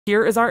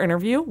Here is our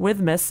interview with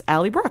Miss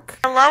Allie Brooke.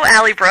 Hello,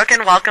 Allie Brooke,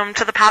 and welcome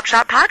to the Pop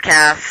Shop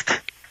Podcast.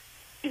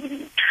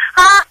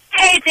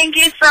 Hey, thank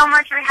you so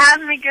much for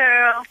having me,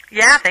 girl.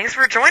 Yeah, thanks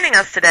for joining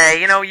us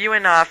today. You know, you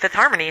and Fifth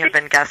Harmony have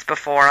been guests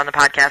before on the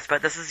podcast,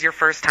 but this is your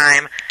first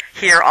time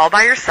here all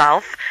by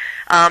yourself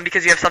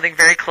because you have something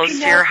very close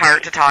to your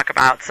heart to talk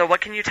about. So what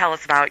can you tell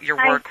us about your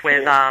work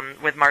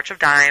with March of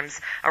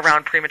Dimes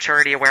around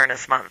Prematurity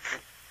Awareness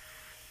Month?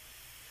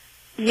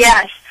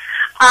 Yes.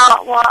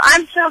 Well,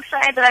 I'm so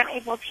excited that I'm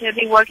able to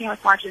be working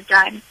with March of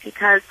Dimes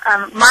because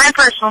my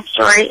personal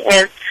story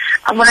is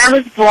when I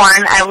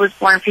was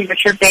born a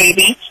premature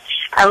baby.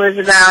 I was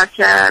about,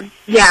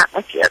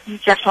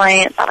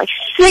 definitely about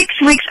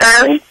 6 weeks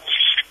early.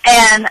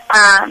 And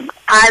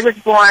I was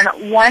born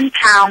 1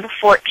 pound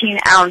 14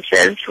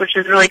 ounces, which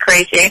is really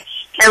crazy.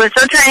 I was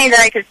so tiny that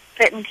I could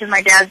fit into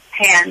my dad's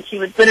hands. He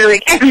would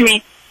literally carry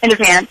me in his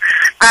hand.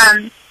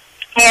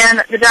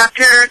 And the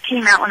doctor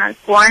came out when I was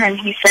born, and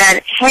he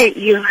said, "Hey,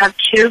 you have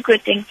 2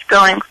 good things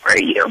going for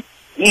you."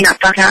 You know,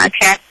 talking about my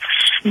parents.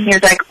 And he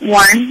was like,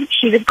 1,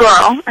 she's a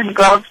girl, and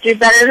girls do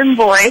better than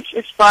boys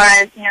as far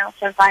as, you know,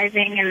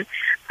 surviving and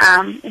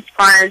as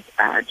far as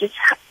just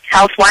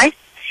health-wise.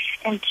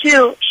 And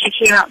 2, she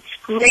came out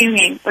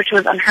screaming, which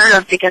was unheard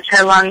of because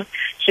her lungs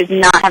should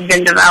not have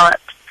been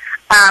developed.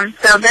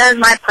 So that is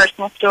my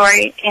personal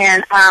story,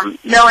 and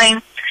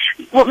knowing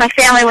what my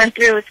family went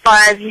through as far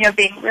as, you know,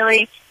 being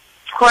really,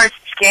 of course,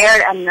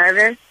 scared and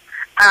nervous,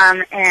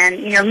 and,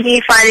 you know, me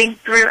fighting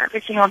through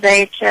every single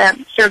day to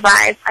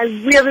survive. I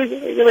really,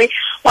 really, really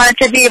wanted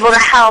to be able to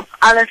help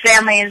other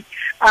families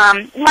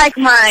like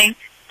mine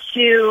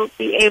to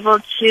be able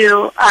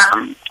to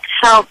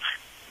help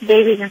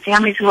babies and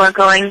families who are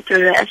going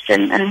through this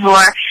and who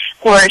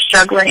are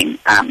struggling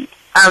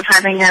of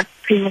having a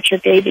premature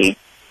baby.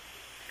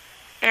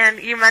 And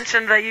you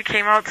mentioned that you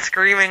came out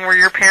screaming. Were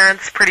your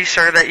parents pretty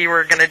sure that you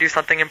were going to do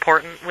something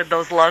important with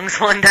those lungs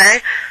one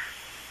day?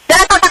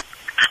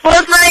 Well,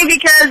 it's funny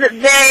because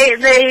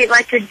they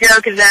like to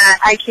joke that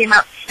I came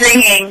out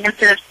singing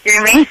instead of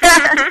screaming.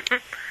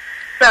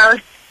 So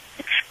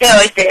they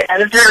always say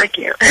that. It's really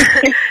cute.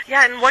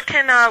 Yeah, and what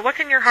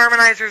can your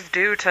harmonizers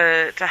do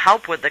to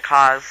help with the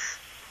cause?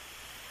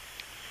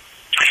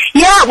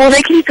 Yeah, well,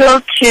 they can go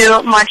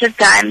to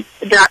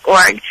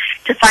marchofdimes.org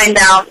to find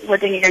out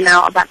what they need to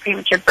know about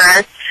premature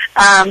birth.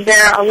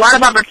 There are a lot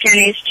of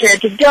opportunities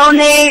to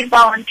donate,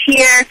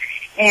 volunteer,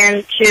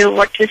 and to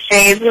work to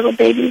save little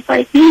babies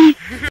like me.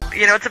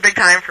 You know, it's a big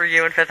time for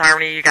you and Fifth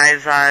Harmony. You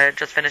guys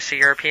just finished a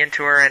European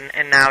tour,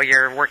 and now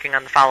you're working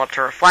on the follow-up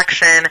to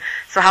Reflection.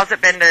 So how's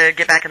it been to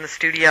get back in the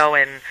studio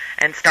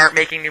and start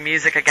making new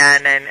music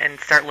again and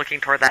start looking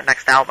toward that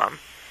next album?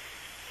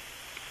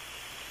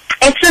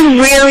 It's been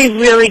really,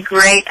 really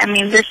great. I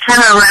mean, this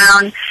time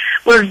around,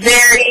 we're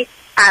very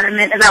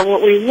adamant about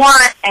what we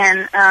want,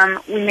 and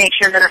we make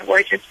sure that our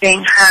voice is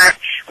being heard.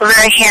 We're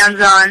very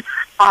hands-on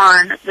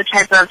on the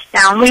type of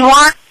sound we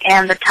want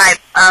and the type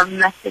of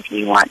message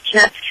we want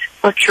to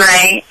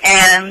portray,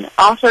 and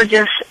also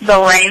just the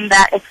lane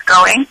that it's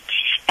going.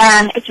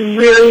 And it's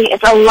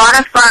a lot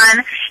of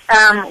fun.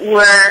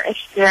 We're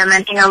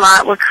experimenting a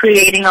lot. We're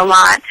creating a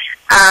lot.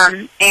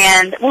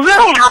 And we're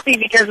really happy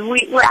because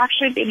we're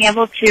actually being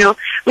able to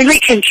really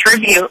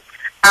contribute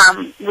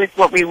with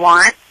what we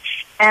want.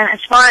 And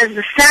as far as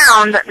the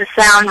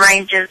sound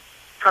ranges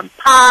from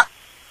pop,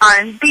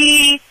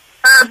 R&B,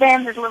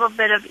 urban. There's a little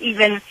bit of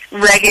even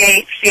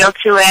reggae feel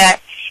to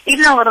it.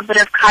 Even a little bit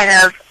of kind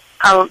of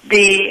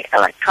the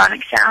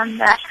electronic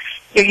sound that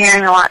you're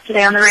hearing a lot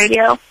today on the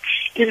radio.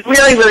 It's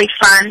really, really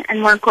fun,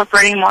 and we're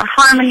incorporating more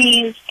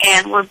harmonies,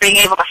 and we're being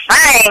able to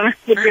sing,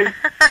 which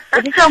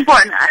is so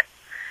important to us.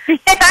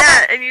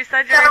 Yeah, and you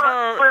said you're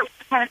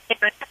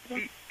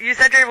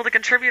able to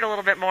contribute a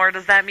little bit more.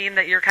 Does that mean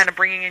that you're kind of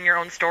bringing in your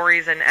own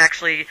stories and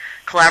actually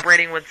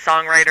collaborating with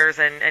songwriters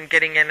and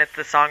getting in at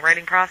the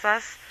songwriting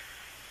process?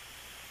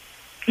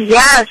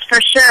 Yes,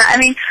 for sure. I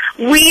mean,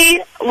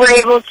 we were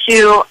able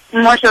to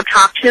more so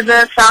talk to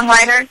the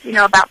songwriters, you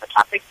know, about the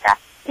topics that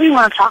we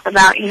want to talk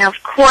about. You know,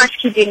 of course,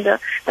 keeping the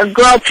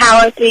girl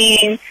power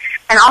theme,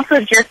 and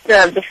also just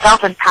the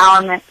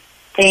self-empowerment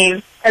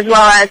theme, as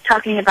well as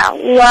talking about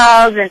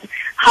love and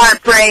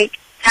heartbreak,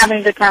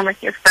 having a good time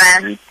with your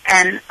friends,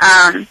 and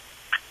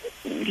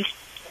you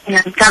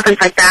know,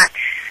 topics like that.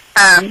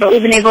 But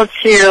we've been able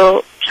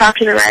to talk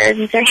to the writers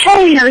and say,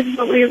 hey, you know, this is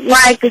what we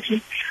like, this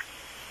is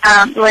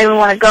the way we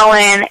want to go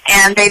in,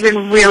 and they've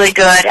been really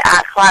good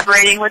at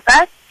collaborating with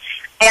us.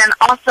 And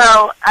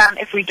also,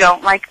 if we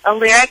don't like a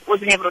lyric, we've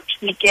been able to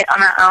tweak it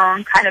on our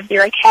own, kind of be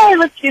like, hey,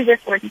 let's do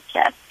this word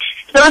instead.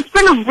 So it's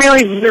been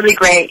really, really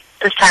great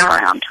this time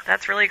around.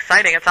 That's really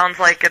exciting. It sounds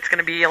like it's going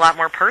to be a lot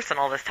more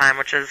personal this time,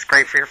 which is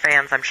great for your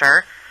fans, I'm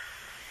sure.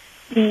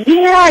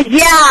 Yeah.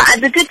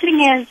 The good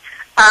thing is,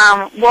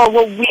 well,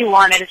 what we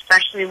wanted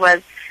especially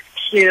was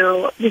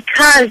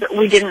because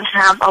we didn't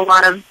have a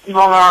lot of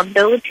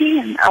vulnerability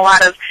and a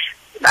lot of,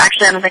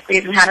 actually I don't think we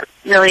even had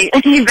really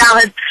any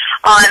ballads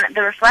on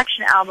the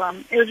Reflection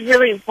album, it was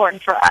really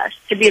important for us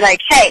to be like,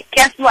 hey,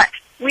 guess what?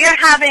 We are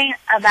having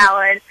a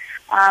ballad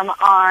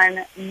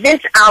on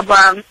this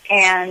album,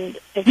 and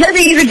there's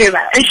nothing you can do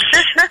about it.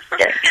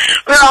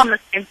 We're all on the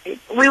same page.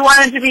 We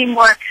wanted to be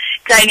more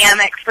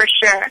dynamic for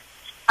sure.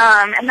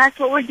 And that's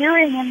what we're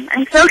doing, and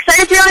I'm so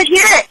excited to be able to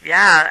hear it.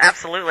 Yeah,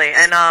 absolutely.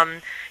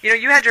 And,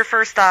 you had your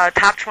first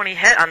top 20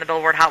 hit on the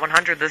Billboard Hot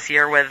 100 this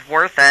year with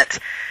Worth It.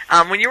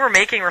 When you were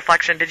making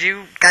Reflection, did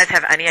you guys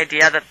have any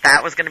idea that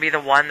that was going to be the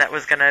one that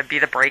was going to be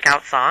the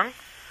breakout song?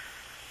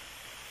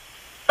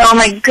 Oh,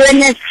 my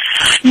goodness.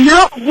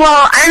 No,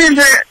 well, I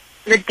remember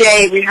the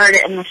day we heard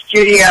it in the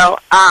studio.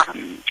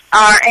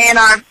 Our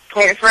A&R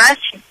played it for us.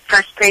 She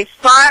pressed space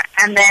bar,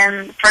 and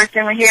then the first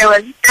thing we hear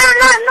was, Did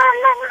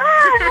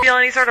you feel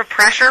any sort of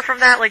pressure from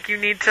that? Like you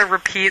need to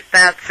repeat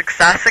that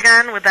success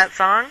again with that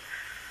song?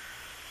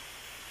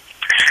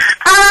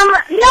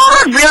 No,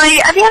 not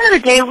really. At the end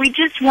of the day, we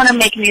just want to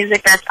make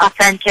music that's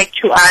authentic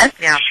to us.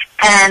 Yeah.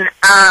 And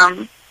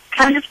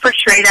kind of just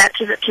portray that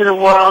to the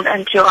world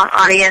and to our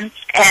audience.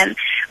 And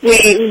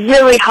we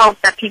really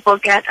hope that people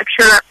get a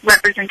true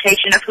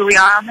representation of who we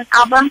are on this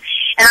album.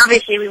 And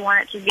obviously, we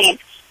want it to be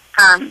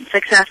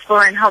successful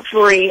and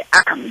hopefully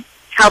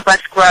help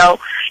us grow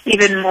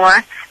even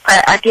more.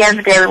 But at the end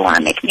of the day, we want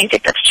to make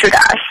music that's true to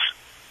us.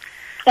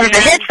 And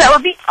the hits, that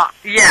would be awesome.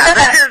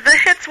 Yeah, the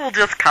hits will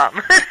just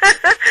come.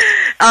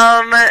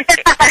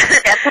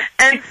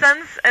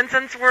 And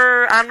since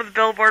we're on with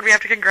Billboard, we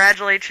have to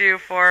congratulate you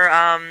for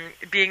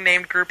being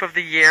named Group of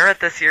the Year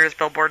at this year's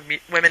Billboard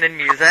Women in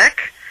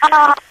Music.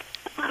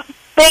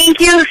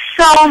 Thank you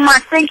so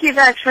much. Thank you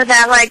guys for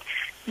that. Like,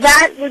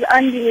 that was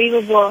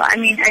unbelievable. I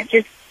mean,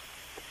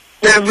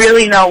 there are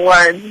really no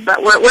words,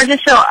 but we're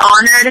just so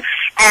honored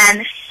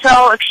and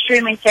so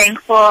extremely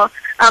thankful.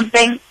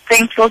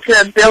 Thankful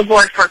to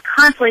Billboard for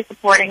constantly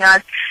supporting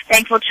us.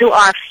 Thankful to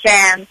our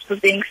fans for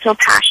being so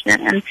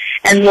passionate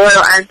and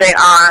loyal as they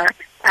are.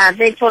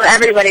 Thankful to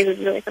everybody who's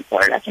really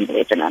supported us and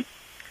believed in us.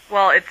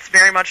 Well, it's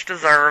very much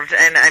deserved,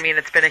 and I mean,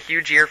 it's been a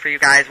huge year for you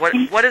guys. What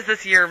has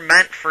this year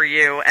meant for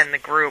you and the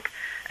group?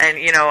 And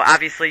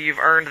obviously, you've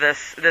earned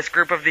this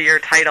Group of the Year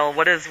title.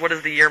 What has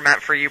the year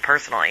meant for you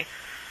personally?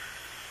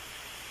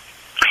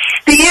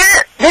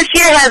 This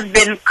year has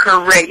been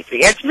crazy.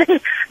 It's been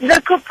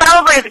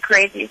probably the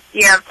craziest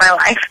year of my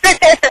life.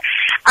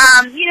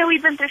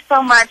 We've been through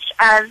so much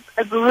as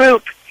a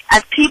group,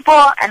 as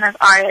people, and as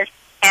artists,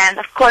 and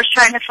of course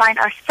trying to find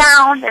our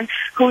sound and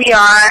who we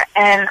are,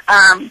 and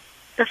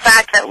the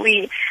fact that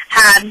we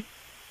had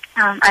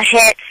a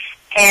hit,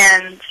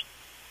 and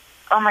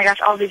oh my gosh,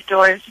 all these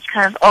doors just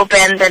kind of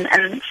opened,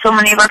 and so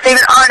many of our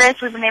favorite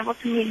artists we've been able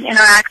to meet and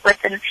interact with,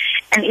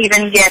 and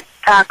even get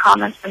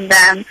comments from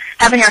them,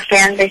 having our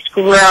fan base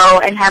grow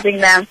and having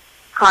them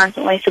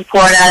constantly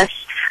support us.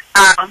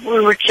 We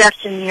were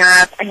just in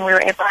Europe, and we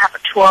were able to have a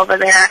tour over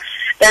there.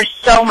 There's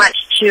so much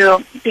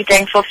to be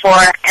thankful for,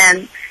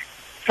 and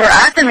for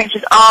us, I mean,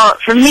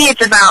 for me,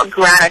 it's about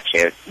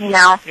gratitude,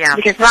 Yeah.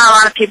 because not a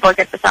lot of people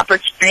get this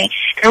opportunity,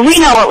 and we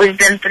know what we've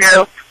been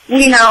through.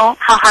 We know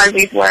how hard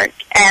we've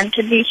worked, and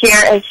to be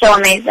here is so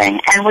amazing,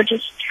 and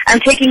I'm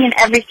taking in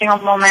every single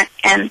moment,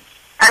 and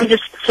I'm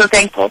just so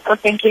thankful. So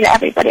thank you to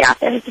everybody out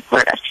there who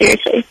support us,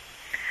 seriously.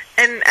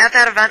 And at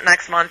that event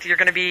next month, you're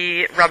going to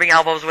be rubbing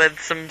elbows with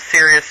some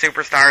serious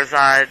superstars.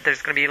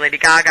 There's going to be Lady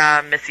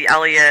Gaga, Missy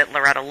Elliott,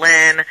 Loretta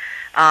Lynn,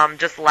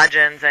 just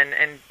legends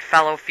and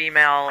fellow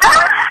female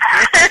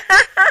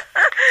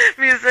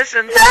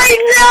musicians. I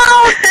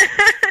know!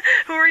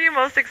 Who are you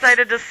most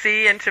excited to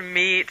see and to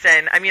meet?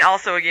 And, I mean,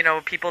 also,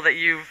 people that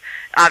you've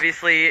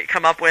obviously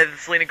come up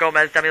with, Selena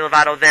Gomez, Demi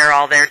Lovato, they're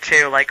all there,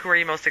 too. Like, who are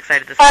you most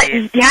excited to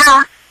see?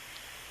 Yeah.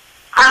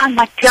 Oh,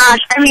 my gosh.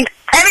 I mean,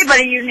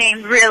 everybody you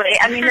named, really.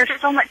 I mean, there's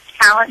so much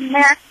talent in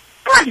there.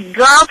 So much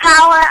girl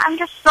power. I'm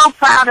just so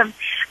proud of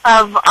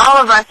all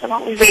of us and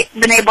what we've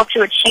been able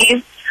to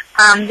achieve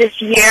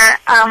this year.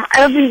 It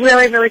would be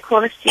really, really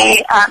cool to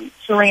see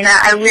Selena.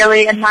 I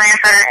really admire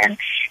her,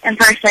 and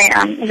personally,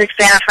 I'm a big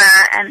fan of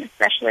her, and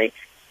especially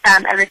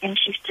everything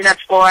she stood up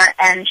for,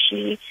 and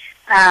she,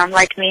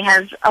 like me,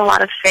 has a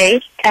lot of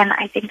faith, and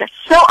I think that's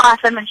so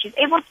awesome, and she's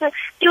able to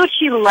do what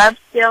she loves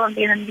still and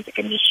be in the music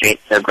industry.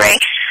 It's so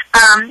great.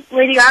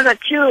 Lady Gaga,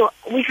 too,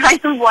 we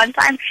kind of one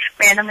time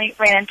randomly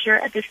ran into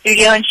her at the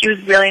studio, and she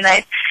was really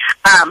nice,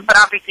 but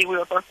obviously we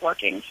were both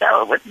working,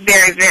 so it was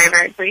very, very,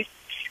 very brief.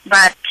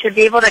 But to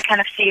be able to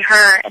kind of see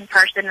her in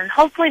person and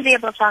hopefully be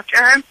able to talk to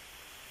her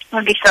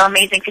would be so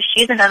amazing, because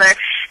she's another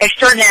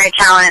extraordinary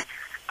talent,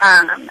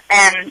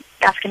 and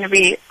that's going to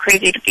be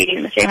crazy to be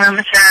in the same room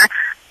as her.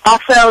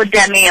 Also,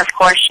 Demi, of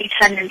course, she's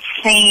had an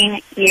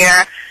insane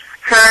year.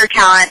 Her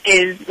talent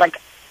is,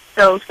 like,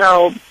 so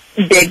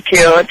big,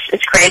 too.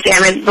 It's crazy.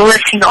 I mean, the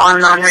list can go on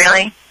and on,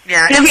 really.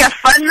 Yeah. It's going to be a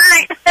fun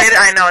night.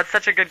 I know. It's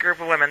such a good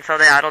group of women, so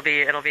yeah, it'll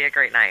be a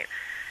great night.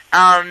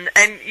 And,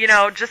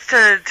 just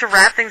to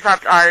wrap things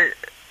up,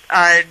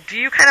 do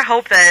you kind of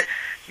hope that,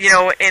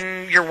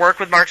 in your work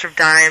with March of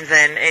Dimes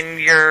and in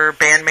your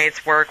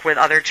bandmates' work with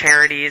other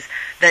charities,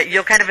 that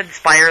you'll kind of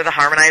inspire the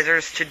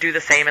harmonizers to do the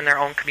same in their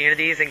own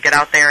communities and get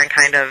out there and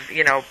kind of,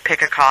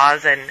 pick a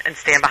cause and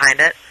stand behind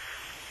it?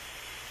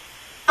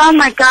 Oh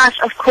my gosh,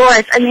 of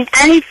course. I mean,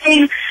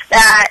 anything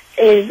that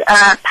is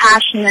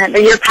passionate,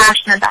 that you're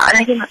passionate about,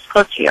 anything that's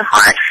close to your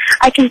heart,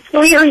 I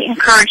completely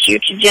encourage you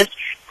to just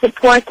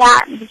support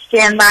that and to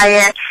stand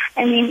by it.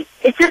 I mean,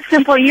 it's just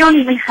simple. You don't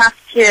even have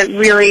to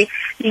really,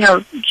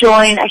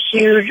 join a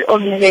huge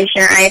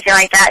organization or anything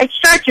like that. It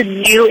starts with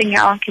you in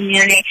your own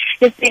community,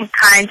 just being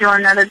kind to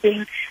one another,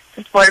 being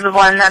supportive of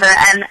one another,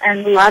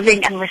 and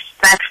loving and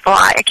respectful.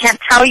 I can't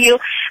tell you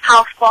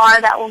how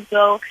far that will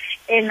go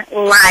in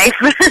life.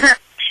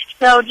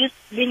 So just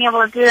being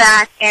able to do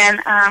that and,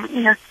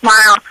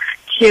 smile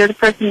to the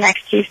person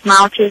next to you,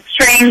 smile to a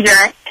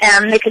stranger,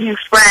 and make a new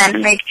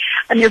friend, make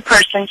a new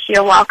person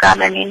feel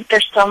welcome. I mean,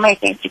 there's so many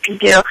things you can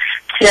do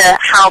to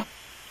help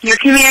your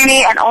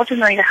community and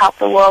ultimately to help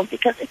the world,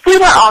 because if we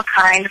were all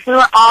kind, if we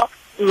were all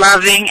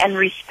loving and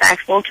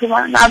respectful to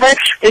one another,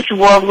 this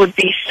world would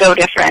be so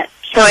different.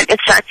 So it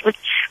starts with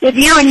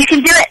you, and you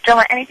can do it. Don't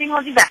let anything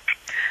hold you back.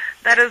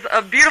 That is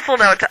a beautiful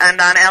note to end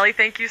on. Allie,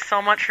 thank you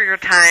so much for your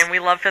time. We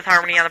love Fifth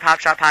Harmony on the Pop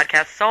Shop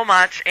Podcast so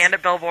much, and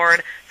at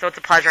Billboard, so it's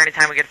a pleasure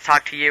anytime we get to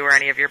talk to you or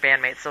any of your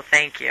bandmates, so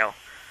thank you.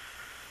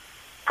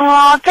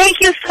 Oh,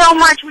 thank you so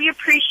much. We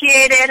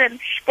appreciate it,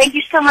 and thank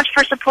you so much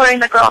for supporting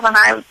the Girls and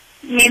I.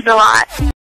 It means a lot.